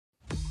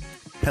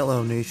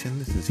Hello Nation,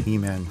 this is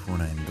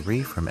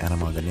He-Man493 from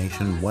Animanga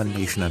Nation, One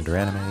Nation Under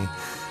Anime,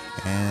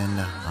 and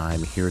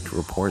I'm here to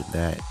report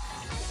that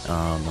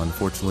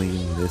unfortunately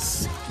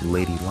this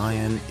Lady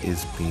Lion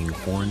is being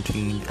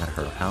quarantined at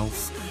her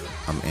house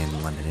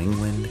in London,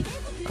 England.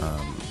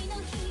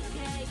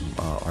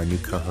 Our new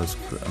co-host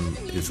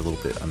is a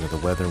little bit under the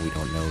weather. We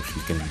don't know if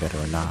she's getting better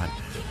or not.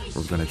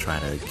 We're going to try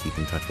to keep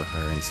in touch with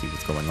her and see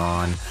what's going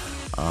on.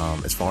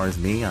 As far as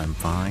me, I'm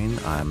fine.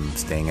 I'm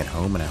staying at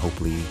home, and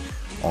hopefully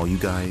all you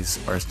guys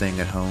are staying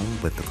at home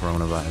with the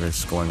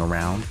coronavirus going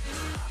around.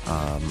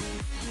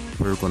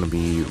 We're going to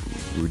be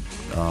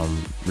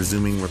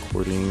resuming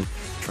recording,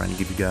 trying to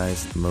give you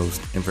guys the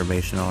most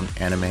information on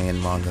anime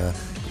and manga,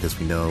 because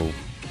we know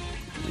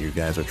you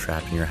guys are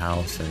trapped in your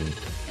house, and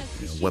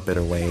what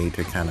better way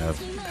to kind of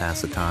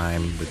pass the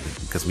time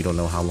because we don't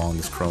know how long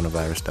this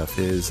coronavirus stuff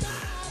is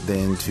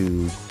than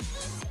to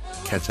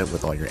catch up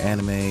with all your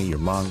anime, your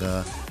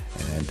manga,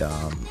 and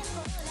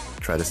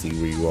try to see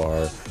where you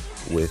are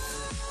with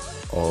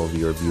all of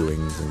your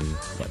viewings and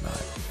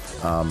whatnot.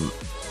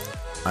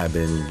 I've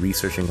been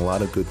researching a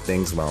lot of good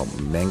things about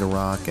Manga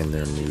Rock and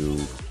their new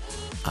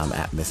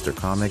at Mr.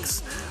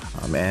 Comics,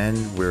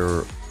 and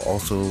we're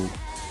also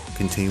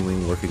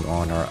continuing working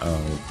on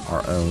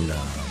our own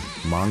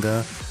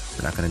manga.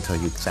 We're not going to tell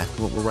you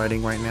exactly what we're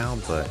writing right now,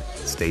 but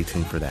stay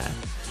tuned for that.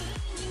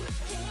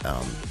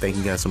 Thank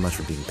you guys so much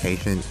for being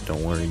patient.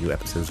 Don't worry, new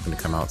episodes are going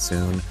to come out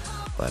soon,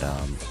 but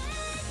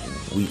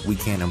we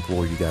can't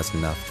implore you guys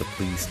enough to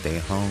please stay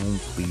home,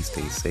 please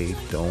stay safe,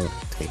 don't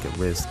take a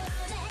risk.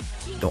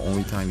 The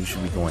only time you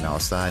should be going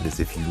outside is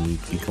if you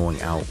need to be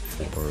going out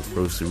for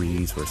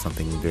groceries or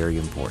something very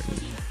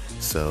important.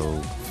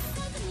 So,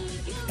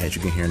 as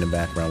you can hear in the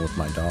background with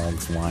my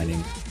dogs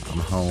whining, I'm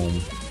home,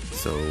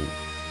 so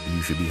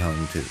you should be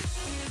home too.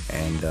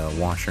 And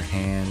wash your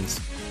hands,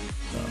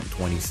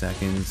 20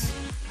 seconds.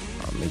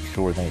 Make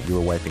sure that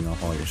you're wiping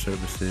off all your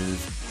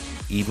surfaces.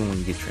 Even when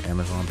you get your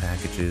Amazon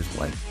packages,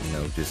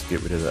 just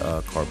get rid of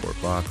the cardboard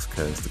box,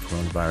 because the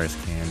coronavirus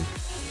can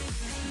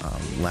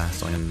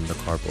last in the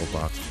cardboard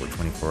box for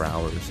 24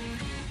 hours.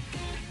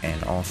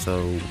 And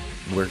also,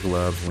 wear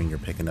gloves when you're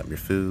picking up your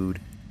food.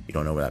 You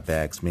don't know where that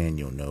bag's been.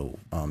 You'll know.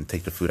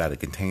 Take the food out of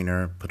the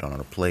container, put it on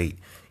a plate,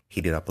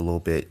 heat it up a little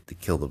bit to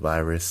kill the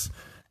virus,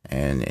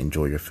 and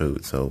enjoy your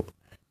food. So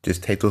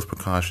just take those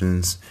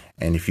precautions.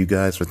 And if you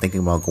guys are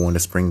thinking about going to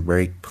spring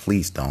break,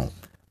 please don't.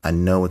 I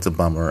know it's a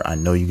bummer. I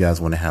know you guys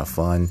want to have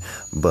fun,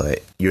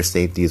 but your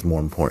safety is more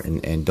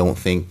important. And don't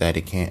think that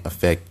it can't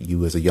affect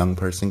you as a young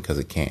person, because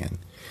it can.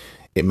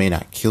 It may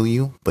not kill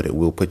you, but it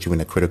will put you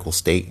in a critical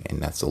state.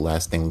 And that's the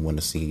last thing we want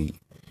to see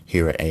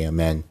here at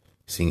AMN,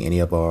 seeing any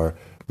of our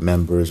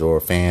members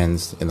or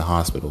fans in the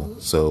hospital.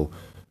 So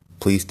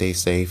please stay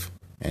safe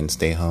and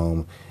stay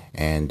home,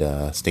 and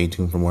stay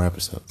tuned for more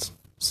episodes.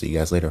 See you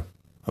guys later.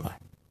 Bye-bye.